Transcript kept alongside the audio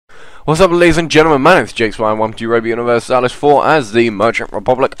What's up, ladies and gentlemen? My name is Jake, and welcome to Europa Universalis 4 as the Merchant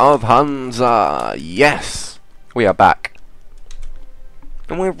Republic of Hansa. Yes, we are back.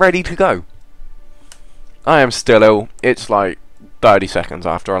 And we're ready to go. I am still ill. It's like 30 seconds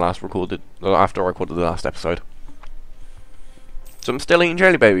after I recorded the last episode. So I'm still eating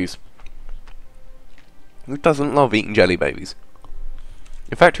jelly babies. Who doesn't love eating jelly babies?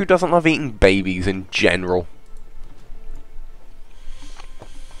 In fact, who doesn't love eating babies in general?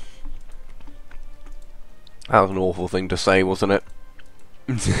 That was an awful thing to say, wasn't it?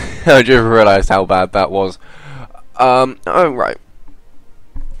 I just realised how bad that was. Oh, right.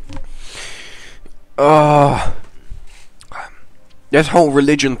 This whole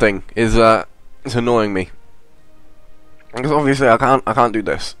religion thing is annoying me. Because obviously I can't do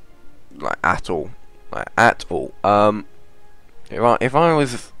this. Like, at all. If I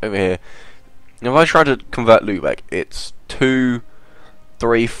was over here, if I try to convert Lubeck, it's 2,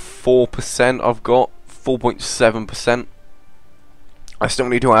 3, 4% I've got. 4.7%. I still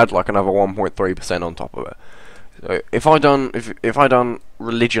need to add like another 1.3% on top of it. So if I done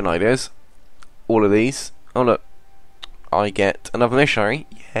religion ideas, all of these, oh look, I get another missionary.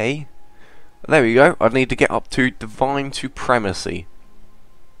 Yay! There we go. I'd need to get up to divine supremacy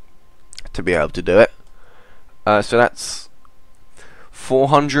to be able to do it. So that's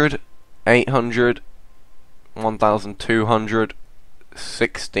 400, 800, 1,200,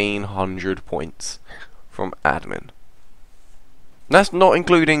 1,600 points from admin. That's not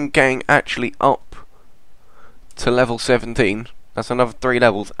including getting actually up to level 17. That's another 3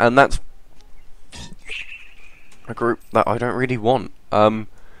 levels, and that's a group that I don't really want. A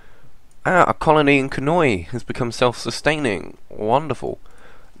colony in Kanoi has become self-sustaining. Wonderful.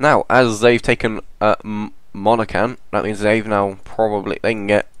 Now, as they've taken Monacan, that means they've now they can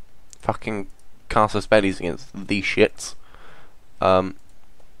get fucking Casus Bellis against these shits. We're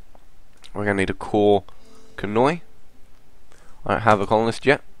gonna need a core Kanoi. I don't have a colonist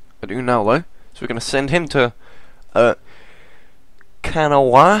yet. I do now though. So we're gonna send him to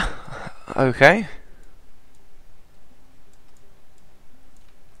Kanawa. Okay.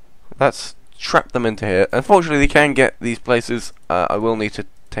 Let's trap them into here. Unfortunately they can get these places. I will need to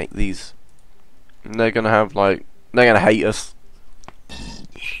take these. They're gonna hate us.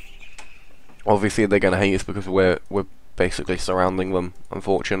 Obviously they're gonna hate us because we're basically surrounding them,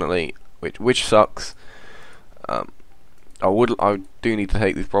 unfortunately, which sucks. I do need to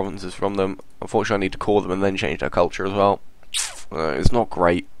take these provinces from them. Unfortunately, I need to core them and then change their culture as well. It's not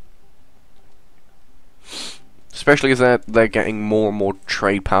great, especially as they're getting more and more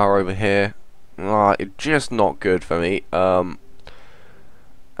trade power over here. It's just not good for me. And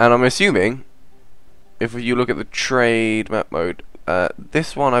I'm assuming, if you look at the trade map mode,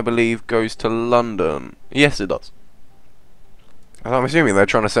 this one I believe goes to London. Yes, it does. I'm assuming they're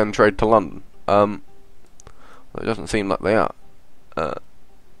trying to send trade to London. It doesn't seem like they are. I'm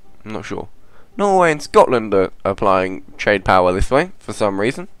not sure. Norway and Scotland are applying trade power this way for some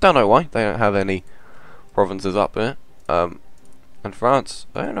reason. Don't know why. They don't have any provinces up there. And France,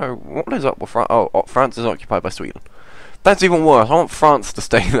 I don't know what is up with France. Oh, France is occupied by Sweden. That's even worse. I want France to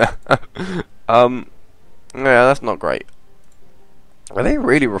stay there. Yeah, that's not great. Are they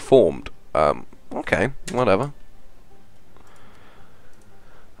really reformed? Okay, whatever.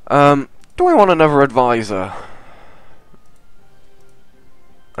 Do I want another advisor?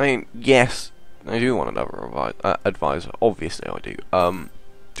 I mean, yes, I do want another advisor. Obviously, I do.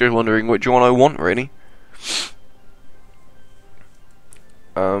 Just wondering which one I want, really.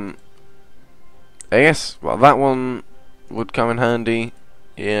 I guess, well, that one would come in handy.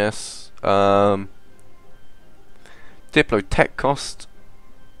 Yes. Diplo tech cost.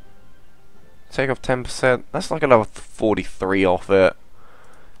 Take off 10%. That's like another 43 off it.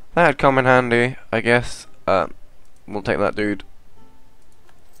 That'd come in handy, I guess. We'll take that dude.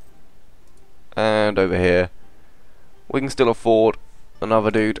 And over here, we can still afford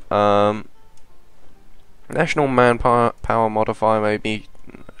another dude. National manpower modifier, maybe.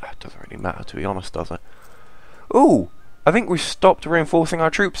 It doesn't really matter, to be honest, does it? Ooh, I think we stopped reinforcing our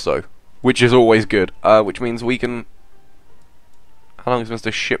troops, though, which is always good. Which means we can. How long is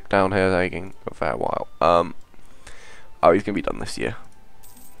Mr. Ship down here taking? A fair while. Oh, he's gonna be done this year.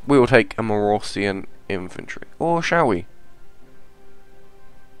 We will take a Morosian infantry. Or shall we?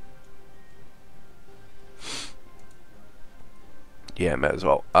 Yeah, may as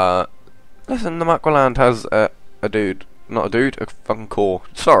well. Listen, the Makwaland has a dude. Not a dude, a fucking core.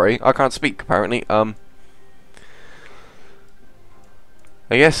 Sorry, I can't speak, apparently. I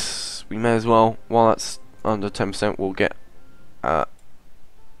guess we may as well, while that's under 10%, we'll get... Oh,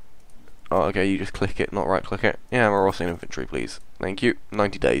 okay, you just click it, not right-click it. Yeah, Morosian infantry, please. Thank you.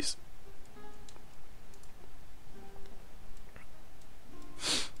 90 days.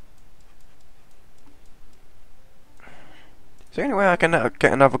 Is there any way I can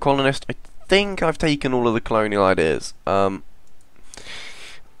get another colonist? I think I've taken all of the colonial ideas. That's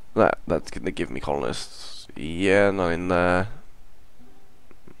gonna give me colonists. Yeah, not in there.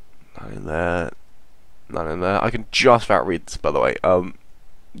 Not in there. Not in there. I can just about read this, by the way.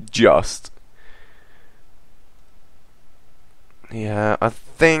 Just. Yeah, I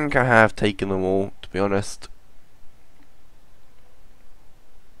think I have taken them all, to be honest.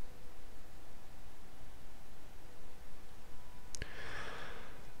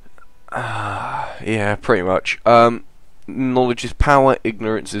 Yeah, pretty much. Knowledge is power,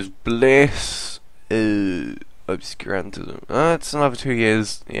 ignorance is bliss. Obscurantism. It's another 2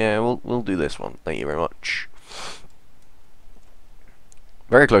 years. Yeah, we'll do this one. Thank you very much.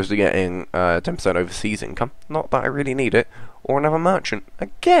 Very close to getting 10% overseas income. Not that I really need it. Or another merchant.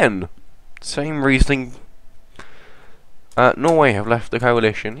 Again! Same reasoning. Norway have left the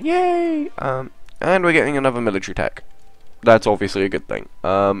coalition. Yay! And we're getting another military tech. That's obviously a good thing.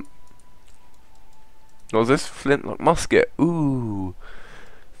 What was this? Flintlock musket. Ooh.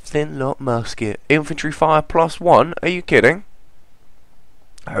 Flintlock musket. Infantry fire +1? Are you kidding?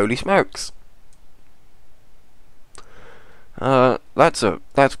 Holy smokes.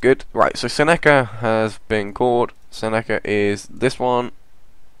 That's good. Right, so Seneca has been caught. Seneca is this one.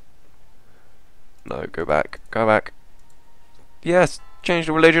 No, go back. Go back. Yes, change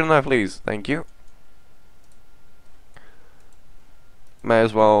the religion there, please. Thank you. May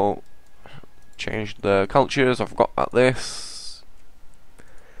as well change the cultures. I forgot about this.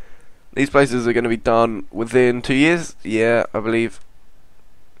 These places are going to be done within 2 years. Yeah, I believe.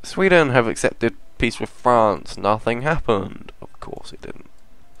 Sweden have accepted peace with France. Nothing happened. Of course it didn't.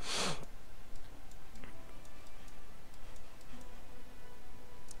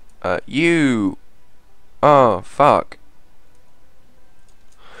 You. Oh, fuck.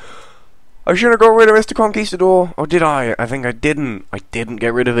 I should have got rid of Mr. Conquistador. Or did I? I think I didn't. I didn't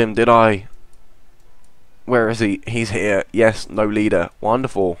get rid of him, did I? Where is he? He's here. Yes, no leader.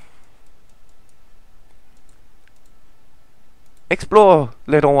 Wonderful. Explore,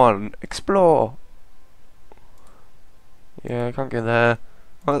 little one. Explore. Yeah, I can't get there.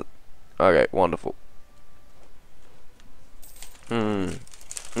 What? Okay, wonderful. I'm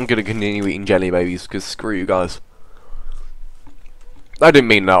gonna continue eating jelly babies, because screw you guys. I didn't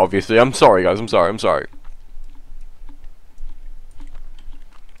mean that, obviously. I'm sorry, guys. I'm sorry.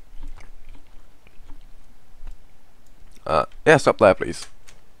 Yes, up there, please.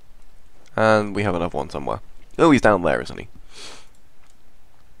 And we have another one somewhere. Oh, he's down there, isn't he?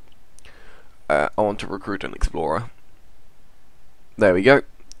 I want to recruit an explorer. There we go.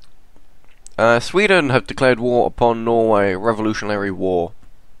 Sweden have declared war upon Norway. Revolutionary War.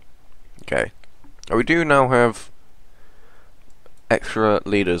 Okay. We do now have extra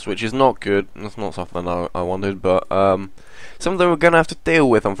leaders, which is not good. That's not something I wanted, but something we're gonna have to deal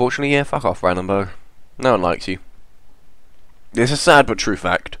with, unfortunately. Yeah, fuck off, Brandenburg. No one likes you. It's a sad but true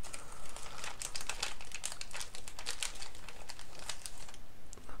fact.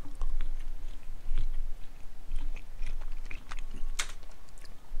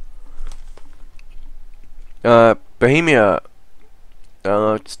 Bohemia,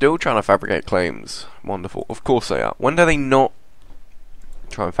 still trying to fabricate claims. Wonderful. Of course they are. When do they not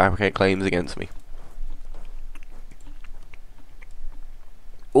try and fabricate claims against me?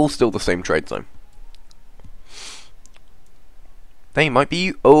 All still the same trade zone. They might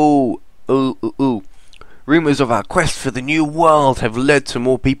be... Oh. Rumours of our quest for the New World have led to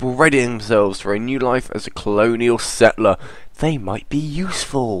more people readying themselves for a new life as a colonial settler. They might be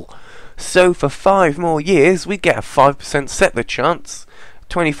useful. So for 5 more years, we get a 5% settler chance,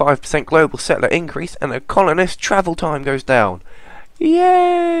 25% global settler increase, and the colonist travel time goes down.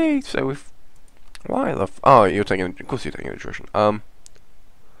 Yay! So if... Why the... Oh, you're taking... Of course you're taking attrition. If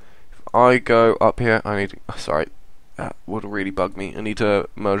I go up here, I need to... Sorry. That would really bug me. I need to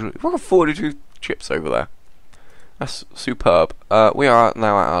merge... We've got 42 chips over there. That's superb. We are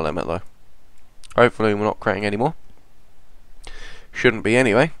now at our limit, though. Hopefully we're not creating any more. Shouldn't be,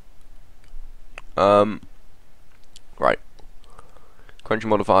 anyway. Right. Country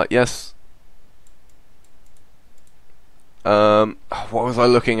modifier, yes. What was I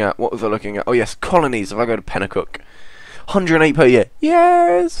looking at? Oh yes, colonies. If I go to Pennacook, 108 per year.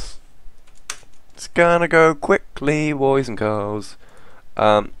 Yes. It's gonna go quickly, boys and girls.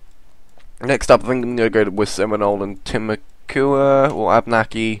 Next up, I think I'm gonna go with Seminole and Timbuktu or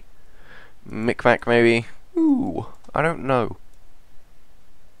Abnaki, Micmac maybe. Ooh, I don't know.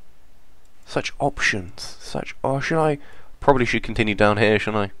 Such options. Oh, should I? Probably should continue down here,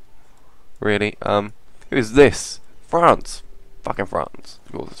 shouldn't I? Really? Who is this? France. Fucking France.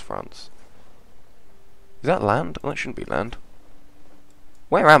 Of course it's France. Is that land? That shouldn't be land.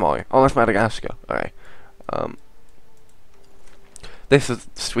 Where am I? Oh, that's Madagascar. Okay. This is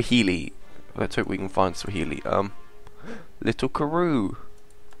Swahili. Let's hope we can find Swahili. Little Karoo.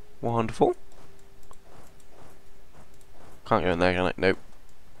 Wonderful. Can't go in there, can I? Nope.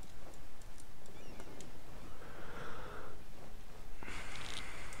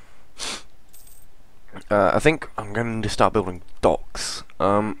 I think I'm going to start building docks.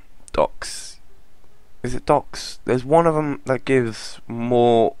 Docks. Is it docks? There's one of them that gives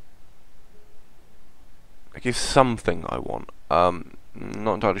more. That gives something I want.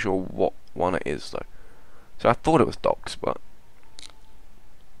 Not entirely sure what one it is though. So I thought it was docks, but.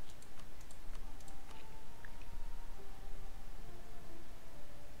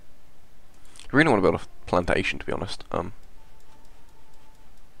 I really want to build a plantation, to be honest. Over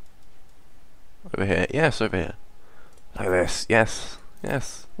here. Yes, over here. Like this. Yes.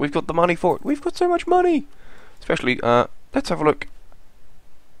 Yes. We've got the money for it. We've got so much money! Especially, let's have a look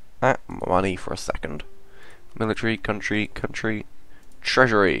at money for a second. Military, country,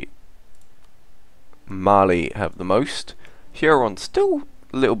 treasury. Mali have the most. Huron, still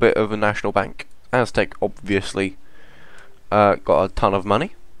a little bit of a national bank. Aztec, obviously, got a ton of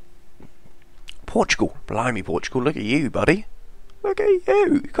money. Portugal. Blimey, Portugal. Look at you, buddy. Look at you.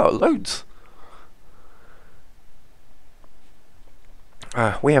 You got loads.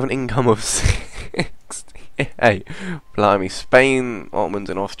 We have an income of 68. Blimey, Spain, Ottomans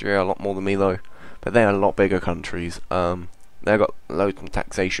and Austria, a lot more than me though. But they're a lot bigger countries. They've got loads from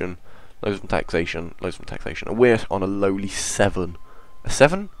taxation, loads from taxation, loads from taxation. And we're on a lowly 7. A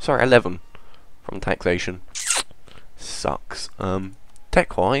 7? Sorry, 11 from taxation. Sucks.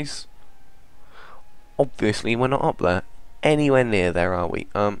 Tech-wise, obviously we're not up there. Anywhere near there, are we?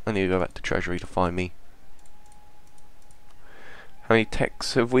 I need to go back to Treasury to find me. How many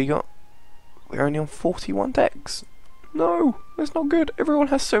techs have we got? We're only on 41 techs. No, that's not good. Everyone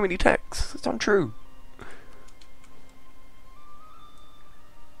has so many techs. That's untrue.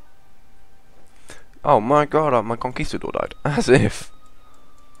 Oh my god, my conquistador died. As if.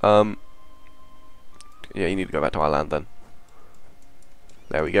 Yeah, you need to go back to our land then.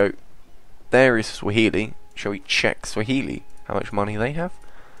 There we go. There is Swahili. Shall we check Swahili? How much money they have?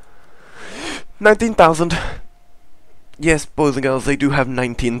 19,000. Yes, boys and girls, they do have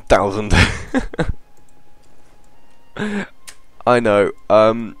 19,000. I know.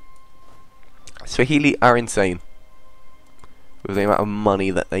 Swahili are insane with the amount of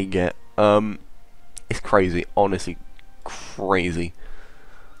money that they get. It's crazy, honestly, crazy.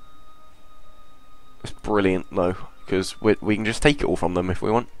 It's brilliant though, because we can just take it all from them if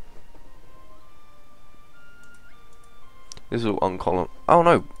we want. This is all uncolonized. Oh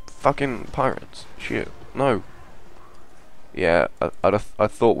no, fucking pirates! Shit, no. Yeah, I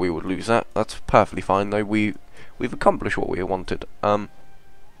thought we would lose that. That's perfectly fine though. We've accomplished what we wanted.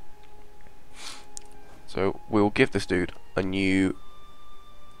 So we'll give this dude a new.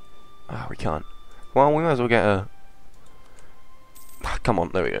 Ah, we can't. Well, we might as well get a. Come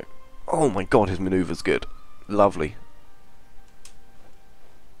on, there we go. Oh my god, his maneuver's good. Lovely.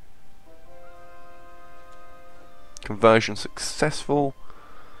 Conversion successful.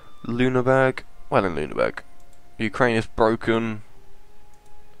 Luneburg. Well, in Luneburg. Ukraine is broken.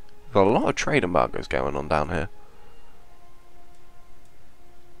 We've got a lot of trade embargoes going on down here.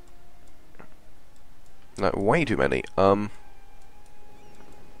 No, way too many. I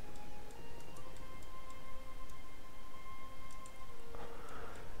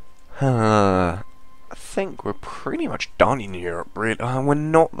think we're pretty much done in Europe, really. We're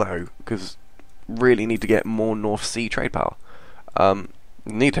not though, because really need to get more North Sea trade power.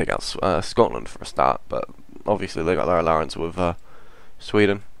 Need to take out Scotland for a start, but obviously they got their alliance with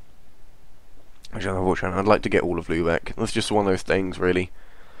Sweden, which is unfortunate. I'd like to get all of Lubeck. That's just one of those things, really.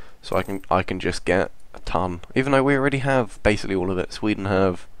 So I can just get a ton, even though we already have basically all of it. Sweden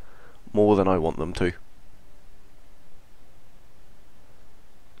have more than I want them to.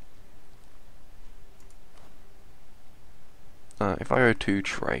 If I go to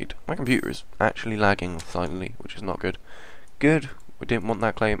trade, my computer is actually lagging slightly, which is not good. Good, we didn't want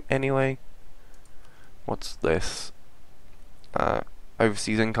that claim anyway. What's this?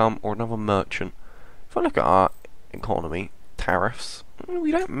 Overseas income or another merchant. If I look at our economy, tariffs,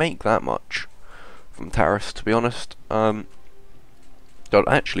 we don't make that much from tariffs, to be honest. I'd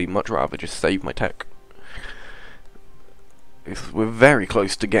actually much rather just save my tech. We're very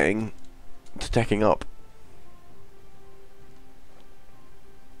close to teching up.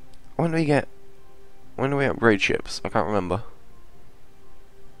 When do we upgrade ships? I can't remember.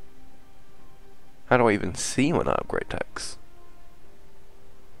 How do I even see when I upgrade techs?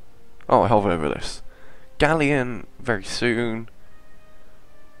 Oh, I hover over this. Galleon, very soon.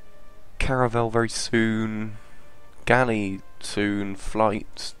 caravel very soon. Galley soon.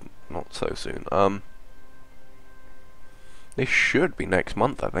 Flights not so soon. This should be next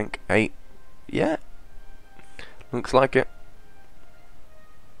month, I think. Yeah. Looks like it.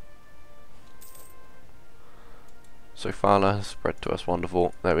 So Fala has spread to us,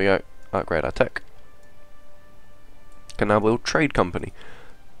 wonderful. There we go. Upgrade our tech. Can now build trade company.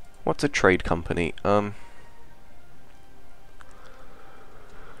 What's a trade company?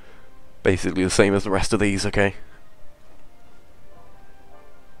 Basically the same as the rest of these, okay.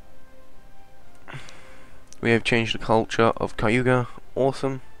 We have changed the culture of Cayuga.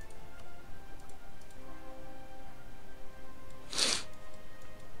 Awesome.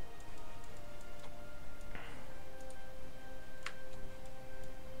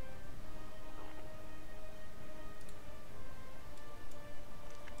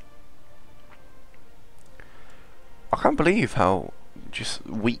 I can't believe how just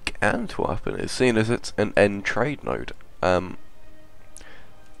weak Antwerpen is, seeing as it's an end trade node.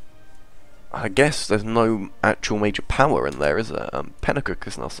 I guess there's no actual major power in there, is there? Pennacook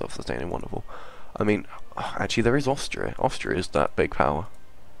is not self-sustaining, wonderful. I mean, actually there is Austria. Austria is that big power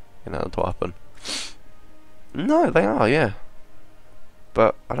in Antwerpen. No, they are, yeah.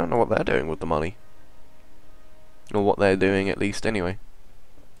 But I don't know what they're doing with the money. Or what they're doing, at least, anyway.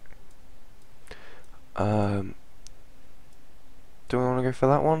 Do I want to go for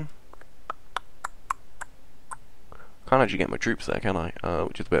that one? Can't actually get my troops there, can I?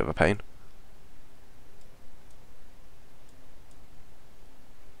 Which is a bit of a pain.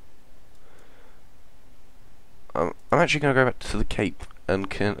 I'm actually going to go back to the Cape and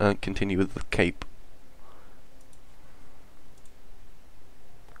continue with the Cape.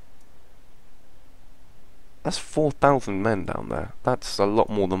 That's 4,000 men down there. That's a lot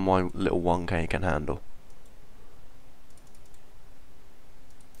more than my little 1k can handle.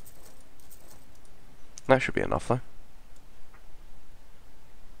 That should be enough, though.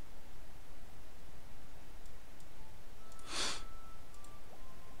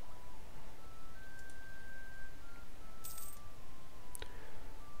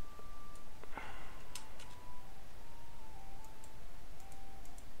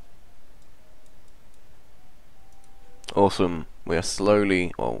 Awesome. We are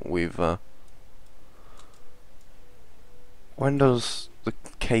slowly... Well, we've... When does the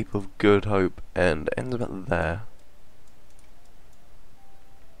Cape of Good Hope end? It ends about there.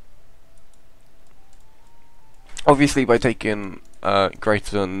 Obviously, by taking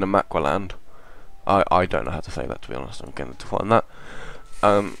Greater Namaqualand, I don't know how to say that, to be honest. I'm going to find that.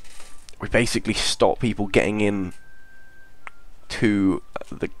 We basically stop people getting in to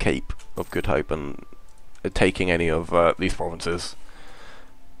the Cape of Good Hope and taking any of these provinces.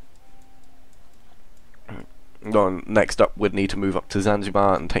 Next up, we'd need to move up to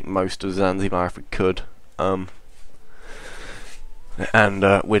Zanzibar and take most of Zanzibar if we could. And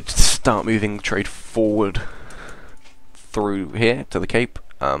we'd start moving trade forward through here to the Cape.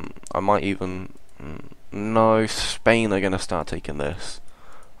 I might even... No, Spain are going to start taking this.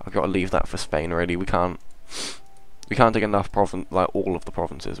 I've got to leave that for Spain, really. We can't take enough all of the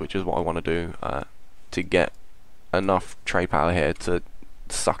provinces, which is what I want to do, to get enough trade power here to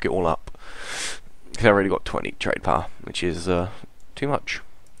suck it all up. Because I've already got 20 trade power, which is too much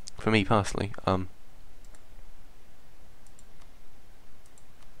for me personally. I'm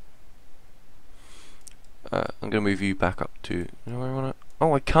going to move you back up to...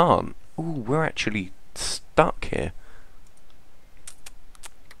 Oh, I can't. Ooh, we're actually stuck here.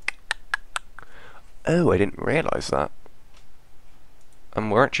 Oh, I didn't realise that.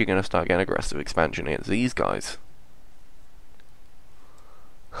 And we're actually going to start getting aggressive expansion against these guys.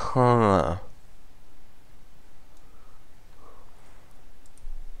 Huh.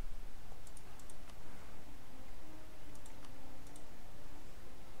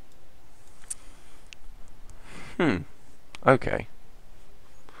 Okay.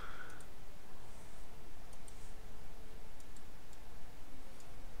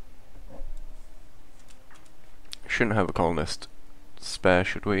 Shouldn't have a colonist spare,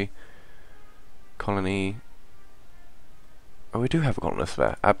 should we? Colony. Oh, we do have a colonist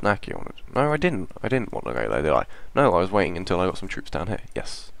spare. Abnaki on it. No, I didn't. I didn't want to go there, did I? No, I was waiting until I got some troops down here.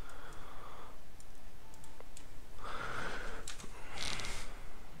 Yes.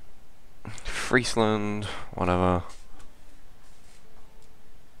 Friesland, whatever.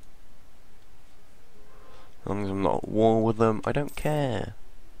 As long as I'm not at war with them, I don't care.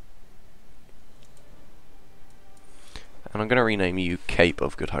 And I'm going to rename you Cape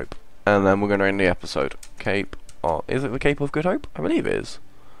of Good Hope. And then we're going to end the episode. Cape of... Is it the Cape of Good Hope? I believe it is.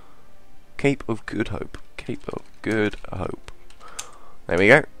 Cape of Good Hope. Cape of Good Hope. There we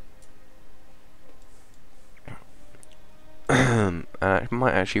go. I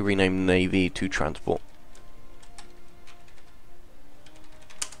might actually rename Navy to Transport.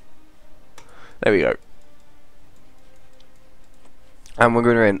 There we go. And we're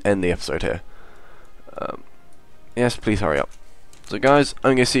going to end the episode here. Yes, please hurry up. So guys,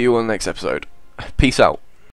 I'm going to see you on the next episode. Peace out.